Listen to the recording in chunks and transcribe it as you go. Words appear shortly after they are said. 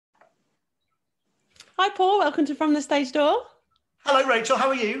Hi, Paul. Welcome to From the Stage Door. Hello, Rachel. How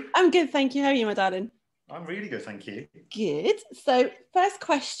are you? I'm good, thank you. How are you, my darling? I'm really good, thank you. Good. So, first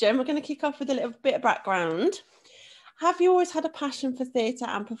question, we're going to kick off with a little bit of background. Have you always had a passion for theatre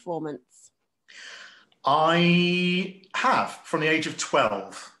and performance? I have, from the age of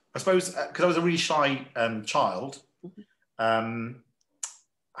 12. I suppose, because I was a really shy child. It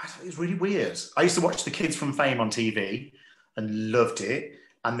was really weird. I used to watch The Kids from Fame on TV and loved it.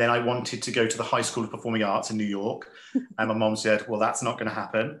 And then I wanted to go to the High School of Performing Arts in New York. And my mom said, well, that's not going to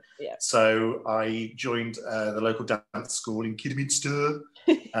happen. Yeah. So I joined the local dance school in Kidderminster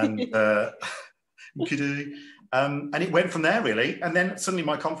and Kiddie. And it went from there, really. And then suddenly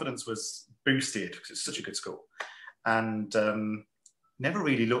my confidence was boosted because it's such a good school. And never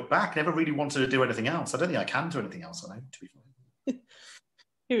really looked back, never really wanted to do anything else. I don't think I can do anything else, I know, to be fair.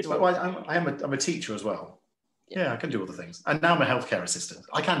 Who would So I'm a teacher as well. Yeah, I can do other things. And now I'm a healthcare assistant.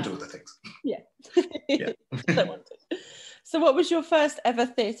 I can do other things. Yeah. Yeah. So what was your first ever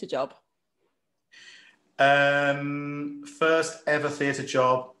theatre job? First ever theatre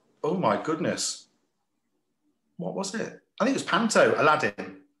job. Oh my goodness. What was it? I think it was Panto,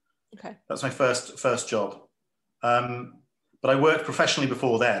 Aladdin. Okay. That's my first job. But I worked professionally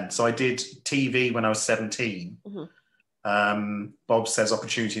before then. So I did TV when I was 17. Mm-hmm. Bob Says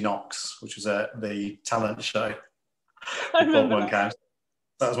Opportunity Knocks, which was the talent show. I remember that.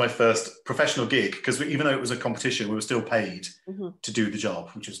 That was my first professional gig, because even though it was a competition, we were still paid to do the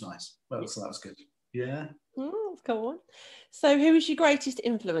job, which was nice. Well, so that was good. Yeah. That's cool. So who was your greatest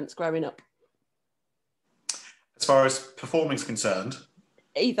influence growing up? As far as performing is concerned?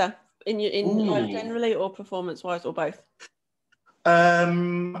 Either. In life generally, or performance-wise, or both?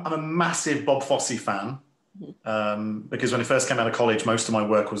 I'm a massive Bob Fosse fan. Because when I first came out of college, most of my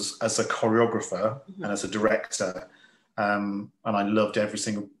work was as a choreographer and as a director, and I loved every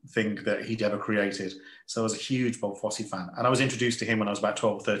single thing that he'd ever created. So I was a huge Bob Fosse fan, and I was introduced to him when I was about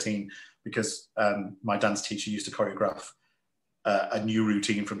 12 or 13 because my dance teacher used to choreograph a new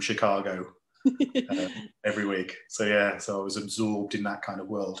routine from Chicago every week. So I was absorbed in that kind of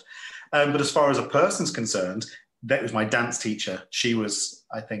world. But as far as a person's concerned, that was my dance teacher. She was,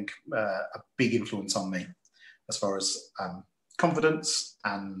 I think, a big influence on me as far as confidence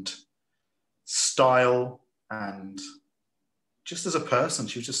and style, and just as a person,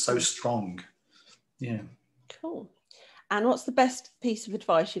 she was just so strong. Yeah. Cool. And what's the best piece of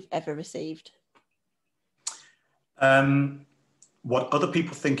advice you've ever received? What other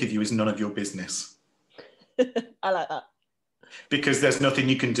people think of you is none of your business. I like that. Because there's nothing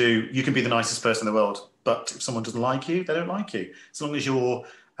you can do. You can be the nicest person in the world, but if someone doesn't like you, they don't like you. As long as you're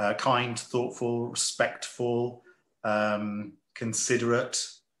kind, thoughtful, respectful, considerate,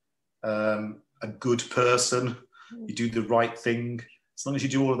 a good person, you do the right thing. As long as you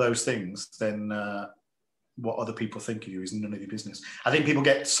do all of those things, then what other people think of you is none of your business. I think people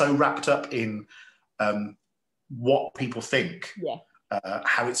get so wrapped up in what people think,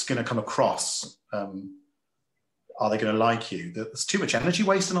 how it's going to come across. Are they going to like you? There's too much energy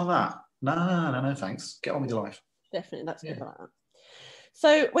wasting on that. No, thanks. Get on with your life. Definitely, that's good. I like that.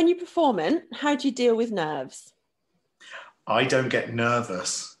 So when you're performing, how do you deal with nerves? I don't get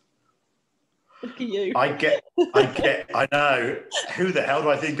nervous. Look at you. I know. Who the hell do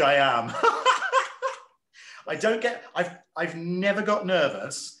I think I am? I've never got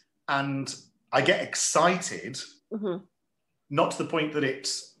nervous, and I get excited, not to the point that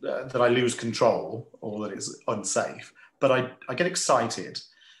it's that I lose control or that it's unsafe, but I get excited.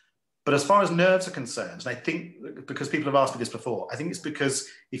 But as far as nerves are concerned, and I think because people have asked me this before, I think it's because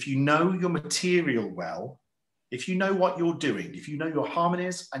if you know your material well, if you know what you're doing, if you know your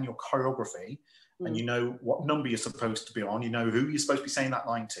harmonies and your choreography, and you know what number you're supposed to be on, you know who you're supposed to be saying that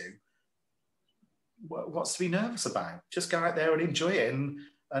line to, what's to be nervous about? Just go out there and enjoy it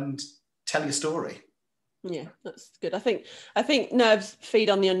and tell your story. Yeah, that's good. I think nerves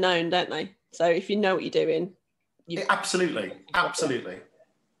feed on the unknown, don't they? So if you know what you're doing, absolutely.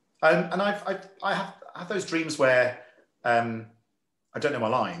 And I have those dreams where I don't know my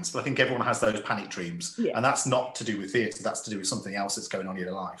lines, but I think everyone has those panic dreams, and that's not to do with theatre. That's to do with something else that's going on in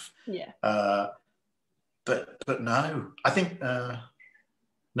your life. Yeah. But no, I think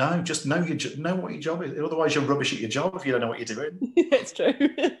no. Just know what your job is. Otherwise, you're rubbish at your job if you don't know what you're doing. It's true.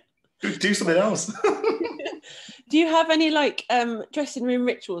 Do something else. Do you have any dressing room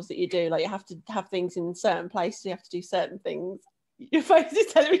rituals that you do? Like you have to have things in certain places. You have to do certain things. Your face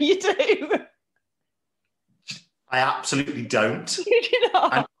is telling me you do. I absolutely don't. You do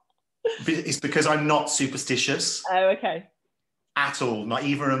not. And it's because I'm not superstitious. Oh, okay. At all, not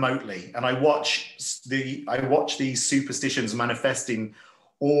even remotely. And I watch these superstitions manifest in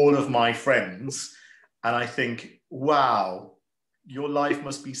all of my friends, and I think, wow, your life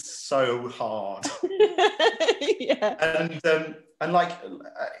must be so hard. Yeah. And like,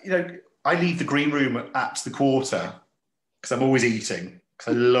 I leave the green room at the quarter because I'm always eating,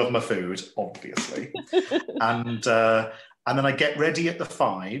 because I love my food, obviously. And then I get ready at the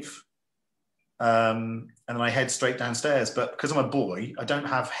 5, and then I head straight downstairs. But because I'm a boy, I don't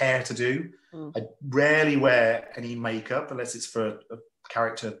have hair to do. I rarely wear any makeup unless it's for a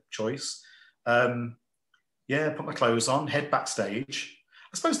character choice. Put my clothes on, head backstage.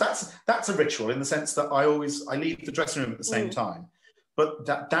 I suppose that's a ritual in the sense that I leave the dressing room at the same time. But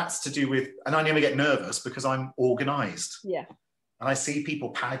that's to do with, and I never get nervous because I'm organised. Yeah. And I see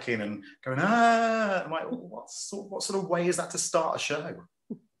people panicking and going, I'm like, what sort of way is that to start a show?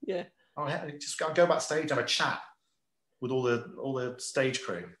 Yeah. I'll go backstage, have a chat with all the stage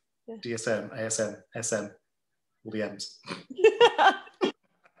crew, DSM, ASM, SM, all the M's.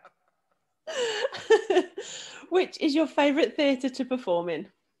 Which is your favourite theatre to perform in?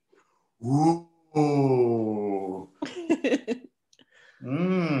 Ooh.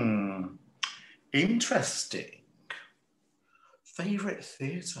 Interesting. Favourite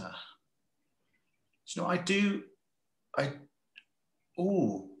theatre? You know,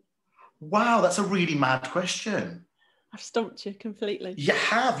 wow, that's a really mad question. I've stumped you completely. You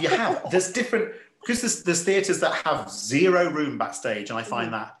have. There's different, because there's theatres that have 0 room backstage, and I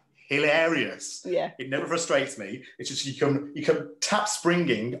find that hilarious. Yeah. It never frustrates me. It's just you come tap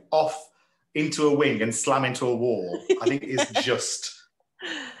springing off into a wing and slam into a wall. I think it's just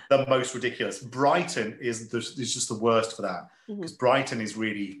the most ridiculous. Brighton is just the worst for that, because Brighton is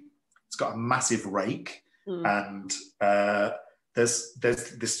really, it's got a massive rake, and there's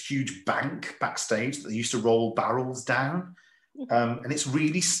this huge bank backstage that they used to roll barrels down, and it's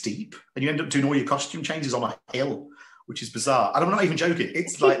really steep, and you end up doing all your costume changes on a hill, which is bizarre. And I'm not even joking.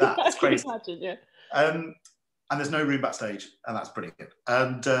 It's like that. It's crazy. Imagine, yeah. And there's no room backstage, and that's brilliant.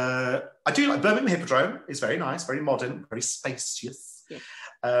 And I do like Birmingham Hippodrome. It's very nice, very modern, very spacious. Yeah.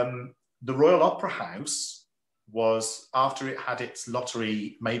 The Royal Opera House was, after it had its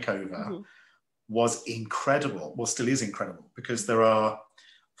lottery makeover, was incredible. Well, still is incredible, because there are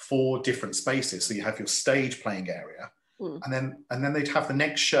 4 different spaces. So you have your stage playing area, and then they'd have the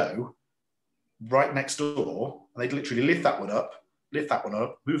next show right next door, and they'd literally lift that one up, move that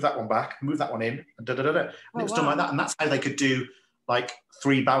one back, move that one in, and And it was done like that. And that's how they could do like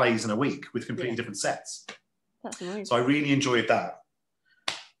 3 ballets in a week with completely different sets. That's amazing. So I really enjoyed that.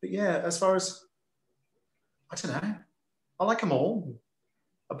 But yeah, as far as, I don't know, I like them all.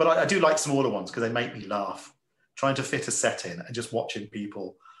 But I do like smaller ones because they make me laugh. Trying to fit a set in and just watching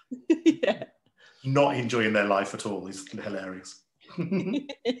people not enjoying their life at all is hilarious.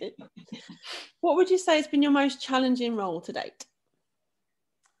 What would you say has been your most challenging role to date?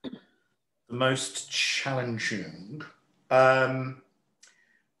 The most challenging? Into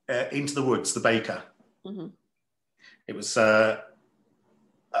the Woods, the baker. It was, there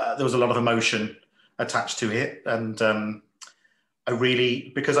was a lot of emotion attached to it. And I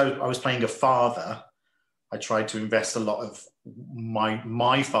really, because I was playing a father, I tried to invest a lot of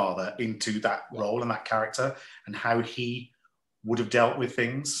my father into that role and that character, and how he would have dealt with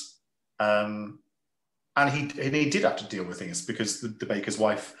things. And he did have to deal with things, because the baker's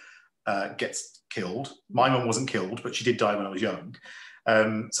wife gets killed. My mum wasn't killed, but she did die when I was young.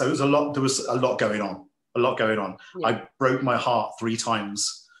 So there was a lot going on. Yeah. I broke my heart 3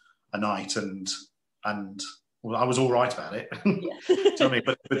 times a night, and well, I was all right about it. Do you know what I mean?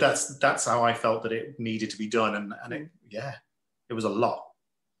 But that's how I felt that it needed to be done, and it was a lot.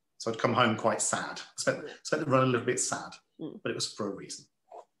 So I'd come home quite sad. Spent the run a little bit sad, but it was for a reason.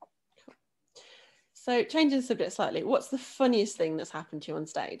 So changing the subject slightly, what's the funniest thing that's happened to you on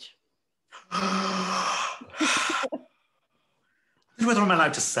stage? I don't know whether I'm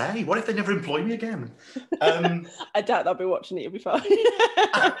allowed to say. What if they never employ me again? I doubt they'll be watching it. You'll be fine.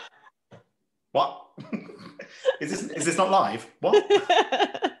 What? Is this not live? What?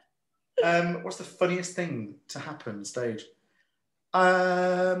 What's the funniest thing to happen on stage?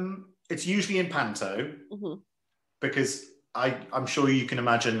 It's usually in panto, because I'm sure you can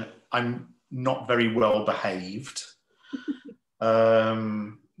imagine I'm not very well behaved.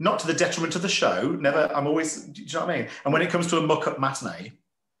 Not to the detriment of the show. Never. I'm always. Do you know what I mean? And when it comes to a muck-up matinee,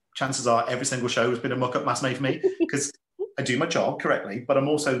 chances are every single show has been a muck-up matinee for me, because I do my job correctly, but I'm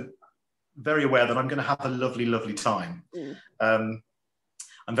also very aware that I'm going to have a lovely, lovely time. I'm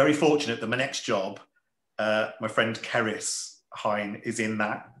very fortunate that my next job, my friend Keris Hine is in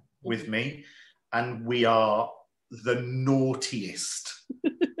that with me, and we are the naughtiest.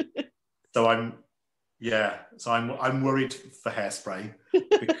 So I'm worried for Hairspray,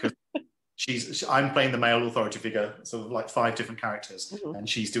 because I'm playing the male authority figure, sort of like 5 different characters, and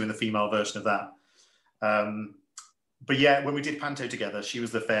she's doing the female version of that. But yeah, when we did Panto together, she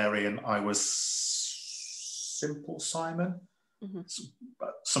was the fairy and I was Simple Simon,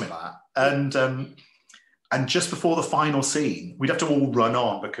 something like that. And just before the final scene, we'd have to all run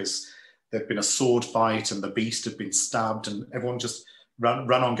on because there'd been a sword fight and the beast had been stabbed, and everyone just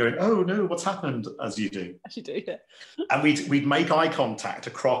run on going, oh no, what's happened, as you do. As you do, yeah. And we'd make eye contact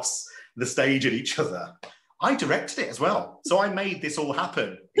across the stage at each other. I directed it as well. So I made this all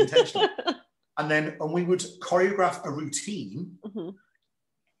happen intentionally. And we would choreograph a routine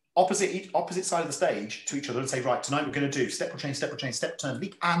opposite side of the stage to each other and say, right, tonight we're going to do step, chain, step, turn,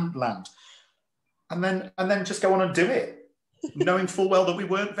 leap and land. And then just go on and do it, knowing full well that we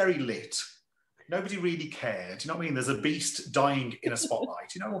weren't very lit. Nobody really cared. Do you know what I mean? There's a beast dying in a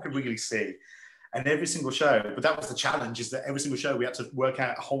spotlight. No one could really see. And every single show, but that was the challenge, is that every single show we had to work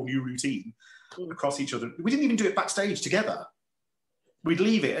out a whole new routine across each other. We didn't even do it backstage together. We'd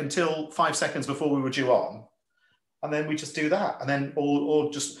leave it until 5 seconds before we were due on, and then we just do that, and then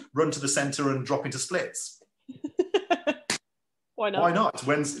or just run to the centre and drop into splits. Why not? Why not?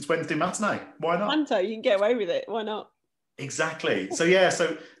 It's Wednesday matinee. Why not? Panto, you can get away with it. Why not? Exactly. So yeah,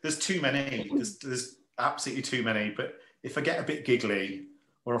 so there's too many. There's absolutely too many. But if I get a bit giggly,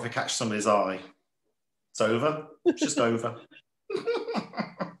 or if I catch somebody's eye, it's over. It's just over.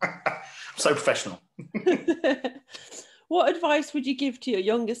 I'm so professional. What advice would you give to your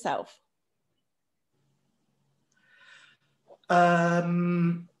younger self?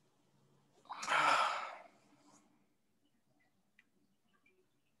 Probably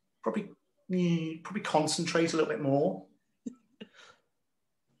concentrate a little bit more.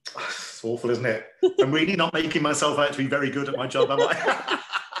 It's awful, isn't it? I'm really not making myself out to be very good at my job, am I?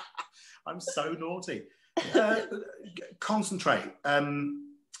 I'm so naughty. Concentrate.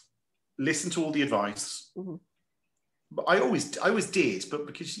 Listen to all the advice. But I always did, but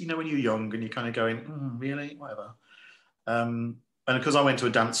because, you know, when you're young and you're kind of going, really? Whatever. And because I went to a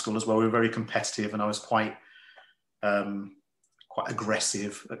dance school as well, we were very competitive, and I was quite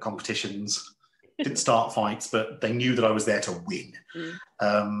aggressive at competitions. Didn't start fights, but they knew that I was there to win.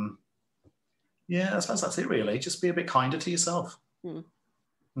 Yeah, I suppose that's it, really. Just be a bit kinder to yourself.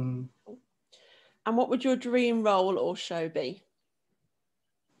 And what would your dream role or show be?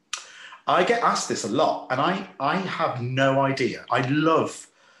 I get asked this a lot, and I have no idea. I love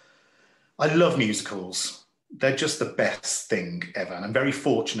musicals. They're just the best thing ever, and I'm very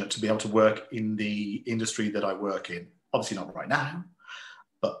fortunate to be able to work in the industry that I work in. Obviously not right now,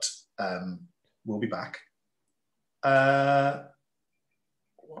 but we'll be back. What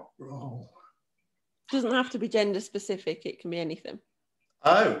role? Doesn't have to be gender specific. It can be anything.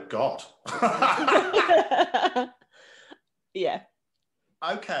 Oh, God. Yeah.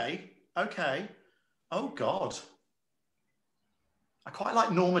 Okay. Oh, God. I quite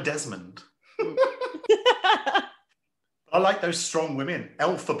like Norma Desmond. I like those strong women.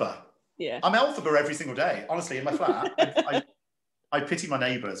 Elphaba. Yeah. I'm Elphaba every single day. Honestly, in my flat, I pity my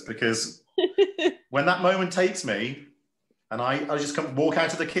neighbours, because when that moment takes me, and I just walk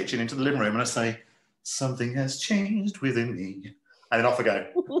out of the kitchen into the living room and I say, something has changed within me. And then off I go.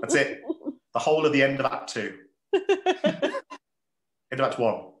 That's it. The whole of the end of Act 2. End of Act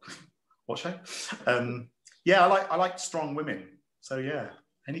 1. What show? Yeah, I like strong women. So yeah,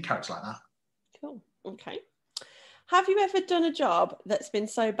 any character like that. Cool. Okay. Have you ever done a job that's been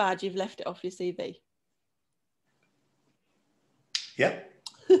so bad you've left it off your CV? Yeah.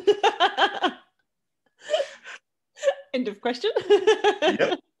 End of question.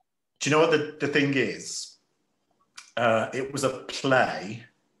 Yep. Do you know what the thing is? It was a play,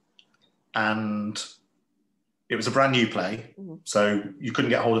 and it was a brand new play, so you couldn't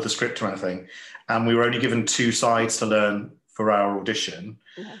get hold of the script or anything, and we were only given 2 sides to learn for our audition,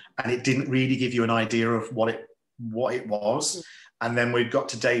 and it didn't really give you an idea of what it was. And then we got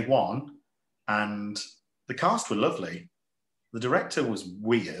to day 1, and the cast were lovely. The director was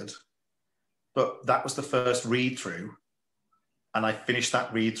weird, but that was the first read through, and I finished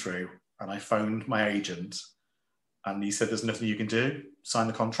that read through, and I phoned my agent, and he said, there's nothing you can do, sign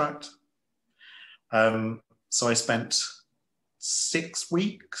the contract. So I spent 6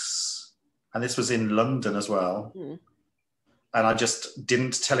 weeks, and this was in London as well. And I just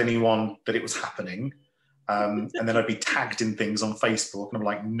didn't tell anyone that it was happening. And then I'd be tagged in things on Facebook, and I'm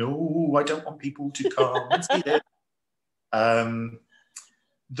like, no, I don't want people to come and see it.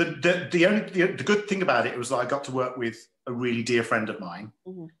 The good thing about it was that I got to work with a really dear friend of mine,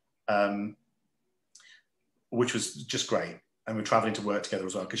 which was just great. And we're traveling to work together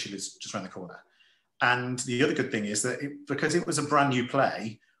as well, because she lives just around the corner. And the other good thing is that because it was a brand new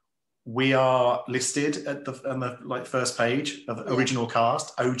play, we are listed on the like first page of the original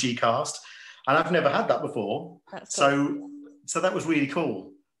cast, OG cast, and I've never had that before. That's cool. So that was really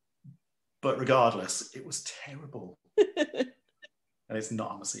cool. But regardless, it was terrible. And it's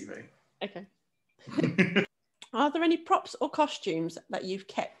not on the CV. Okay. Are there any props or costumes that you've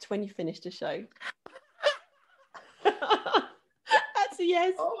kept when you finished a show? That's a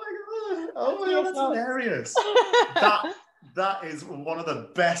yes. Oh my god, that's hilarious. That is one of the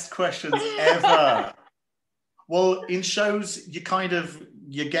best questions ever. Well, in shows, you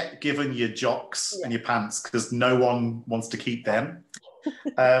get given your jocks and your pants because no one wants to keep them.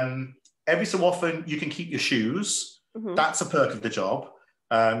 Every so often, you can keep your shoes. Mm-hmm. That's a perk of the job.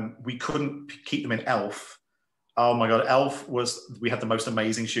 We couldn't keep them in Elf. Oh my god, Elf we had the most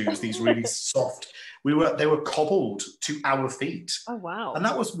amazing shoes. These really soft. They were cobbled to our feet. Oh wow! And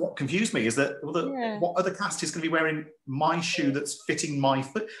that was what confused me, is that what other cast is going to be wearing my shoe that's fitting my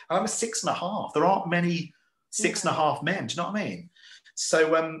foot? And I was 6.5. There aren't many 6.5 men. Do you know what I mean?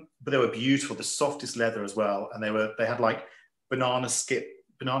 So, but they were beautiful. The softest leather as well, and they had like banana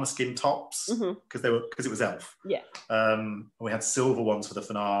skin tops because it was Elf. Yeah. We had silver ones for the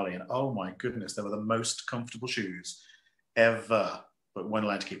finale, and oh my goodness, they were the most comfortable shoes ever. But weren't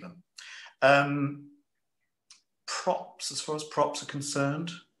allowed to keep them. Props, as far as props are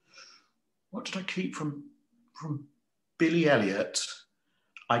concerned, what did I keep from Billy Elliot?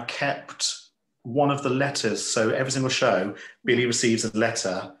 I kept one of the letters. So every single show, Billy receives a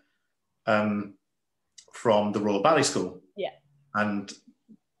letter from the Royal Ballet School. Yeah. And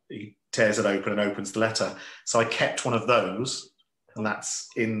he tears it open and opens the letter. So I kept one of those, and that's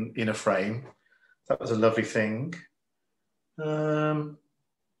in a frame. That was a lovely thing. That's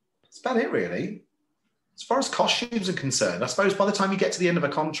about it, really. As far as costumes are concerned, I suppose by the time you get to the end of a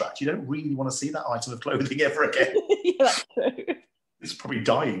contract, you don't really want to see that item of clothing ever again. Yeah, that's true. It's probably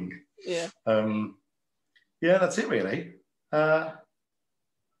dying. Yeah. Yeah, that's it, really. I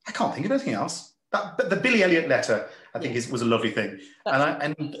can't think of anything else. But the Billy Elliot letter, I think, was a lovely thing.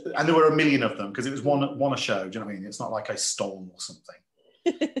 And there were a million of them because it was one a show. Do you know what I mean? It's not like I stole or something.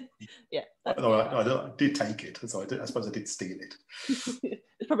 Yeah. I did take it, so I suppose I did steal it.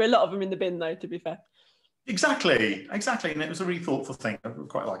 There's probably a lot of them in the bin, though, to be fair. Exactly. And it was a really thoughtful thing. I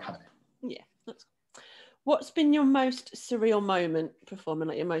quite like having it. Yeah, that's cool. What's been your most surreal moment performing,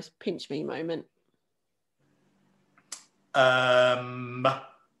 like your most pinch me moment? The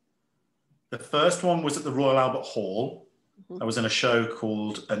first one was at the Royal Albert Hall. I was in a show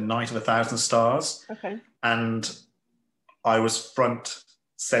called A Night of 1,000 Stars. Okay. And I was front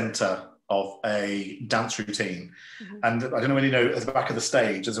centre of a dance routine. And I don't know whether you know, at the back of the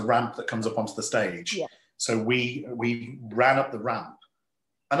stage, there's a ramp that comes up onto the stage. Yeah. So we ran up the ramp.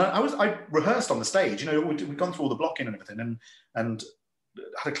 And I rehearsed on the stage. You know, we'd gone through all the blocking and everything and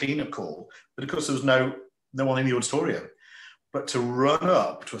had a clean-up call. But of course, there was no one in the auditorium. But to run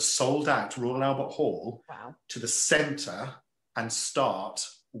up to a sold-out Royal Albert Hall, to the centre and start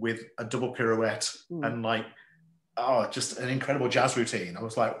with a double pirouette and just an incredible jazz routine. I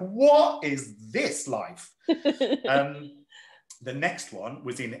was like, what is this life? The next one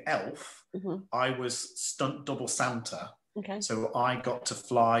was in Elf. I was stunt double Santa. Okay. So I got to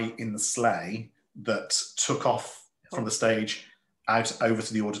fly in the sleigh that took off from the stage out over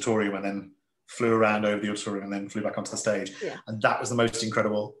to the auditorium and then flew around over the auditorium and then flew back onto the stage. Yeah. And that was the most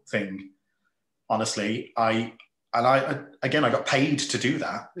incredible thing. Honestly, I got paid to do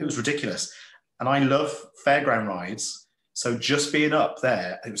that. It was ridiculous. And I love fairground rides. So just being up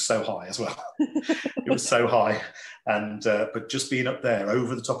there, it was so high as well. It was so high. And but just being up there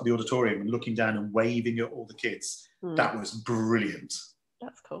over the top of the auditorium and looking down and waving at all the kids, that was brilliant.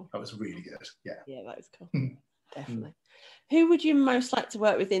 That's cool. That was really good. Yeah. Yeah, that is cool. Definitely. Who would you most like to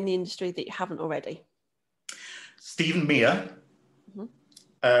work with in the industry that you haven't already? Stephen Mear.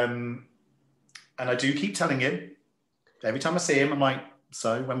 And I do keep telling him, every time I see him, I'm like,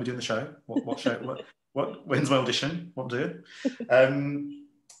 so when we're doing the show, what show, when's my audition? What do? And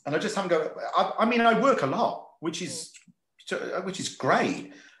I just haven't got, I mean, I work a lot, which is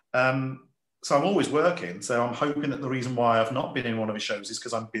great. So I'm always working. So I'm hoping that the reason why I've not been in one of his shows is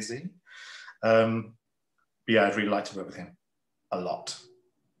because I'm busy. But yeah, I'd really like to work with him a lot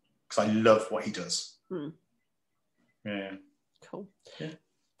because I love what he does. Yeah. Cool. Yeah.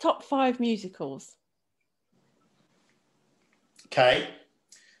 Top 5 musicals. Okay.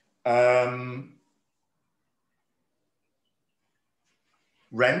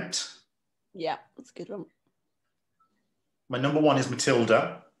 Rent. Yeah, that's a good one. My number 1 is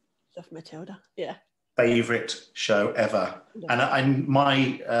Matilda. Love Matilda. Yeah. Favourite show ever. And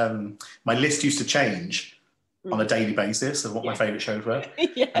my list used to change on a daily basis of what my favourite shows were.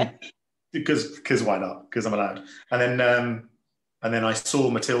 Yeah. because why not? Because I'm allowed. And then I saw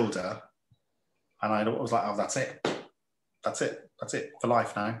Matilda, and I was like, oh, that's it for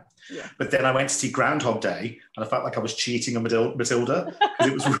life now. Yeah. But then I went to see Groundhog Day, and I felt like I was cheating on Matilda because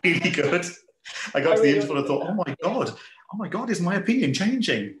it was really good. I got to the interval and thought, oh my god, is my opinion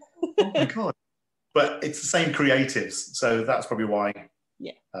changing? Oh my god! But it's the same creatives, so that's probably why.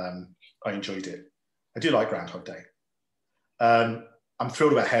 Yeah. I enjoyed it. I do like Groundhog Day. I'm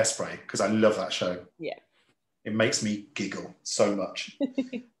thrilled about Hairspray because I love that show. Yeah. It makes me giggle so much.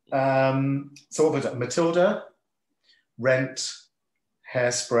 So what was it? Matilda, Rent,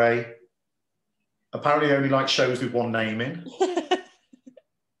 Hairspray. Apparently I only like shows with one name in.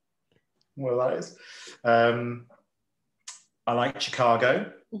 Well, that is. I like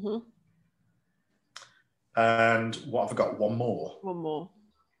Chicago. Mm-hmm. And what have I got? One more. One more.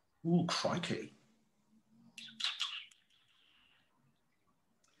 Ooh, crikey.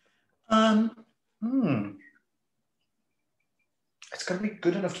 It's going to be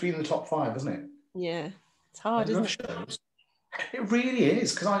good enough to be in the top 5, isn't it? Yeah, it's hard, isn't it? Shows. It really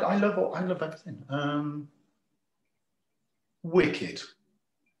is, because I love everything. Wicked.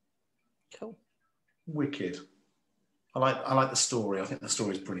 Cool. Wicked. I like the story. I think the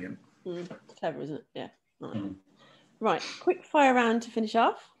story is brilliant. Clever, isn't it? Yeah. Right. Mm. Right. Quick fire round to finish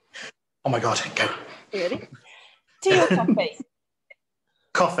off. Oh my God, go. Ready? Tea or coffee?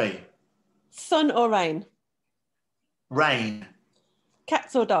 Coffee. Sun or rain? Rain.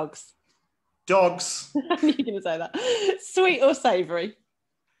 Cats or dogs? Dogs. I knew you were going to say that. Sweet or savoury?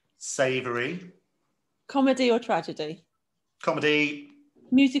 Savoury. Comedy or tragedy? Comedy.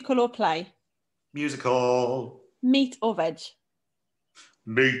 Musical or play? Musical. Meat or veg?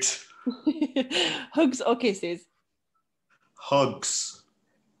 Meat. Hugs or kisses? Hugs.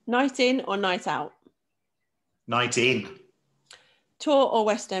 Night in or night out? Night in. Tour or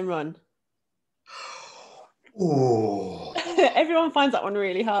West End run? Oh. Everyone finds that one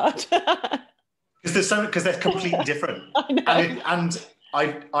really hard. Because they're completely different. I know. And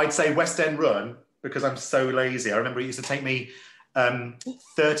I'd say West End run because I'm so lazy. I remember it used to take me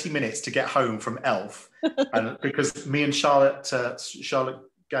 30 minutes to get home from Elf, and because me and Charlotte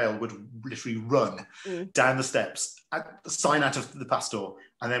Gale would literally run down the steps, sign out of the pastor,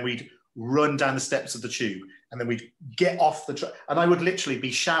 and then we'd run down the steps of the tube, and then we'd get off the and I would literally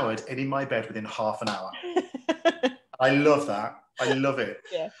be showered and in my bed within half an hour. I love that. I love it.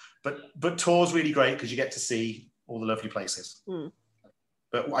 Yeah. But tour's really great because you get to see all the lovely places.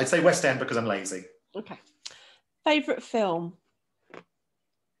 But I'd say West End because I'm lazy. Okay. Favourite film?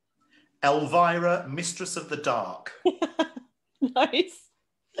 Elvira, Mistress of the Dark. Nice.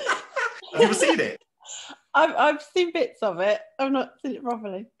 Have you ever seen it? I've seen bits of it. I've not seen it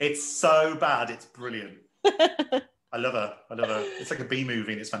properly. It's so bad. It's brilliant. I love her. It's like a B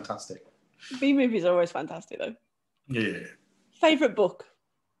movie and it's fantastic. B movies are always fantastic though. Yeah. Favourite book?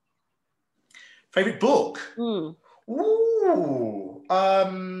 Favourite book? Ooh.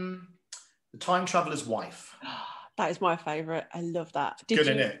 The Time Traveller's Wife. That is my favourite. I love that. Did Good,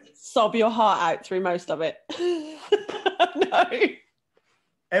 you isn't it? sob your heart out through most of it? No.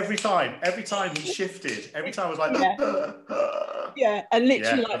 Every time he shifted. Every time I was like, yeah, and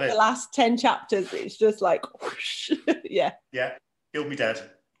literally like the last 10 chapters, it's just like, whoosh. Yeah. Yeah, killed me dead.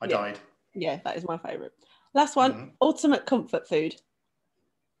 I died. Yeah, that is my favourite. Last one, ultimate comfort food.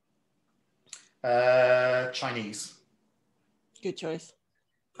 Chinese. Good choice.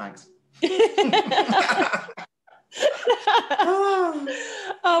 Thanks.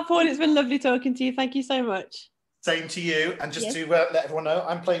 Oh, Paul, it's been lovely talking to you. Thank you so much. Same to you. And just to let everyone know,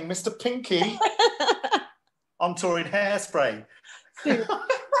 I'm playing Mr. Pinky on tour in Hairspray.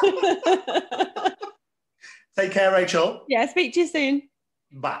 Take care, Rachel. Yeah, speak to you soon.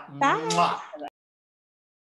 Bye. Bye.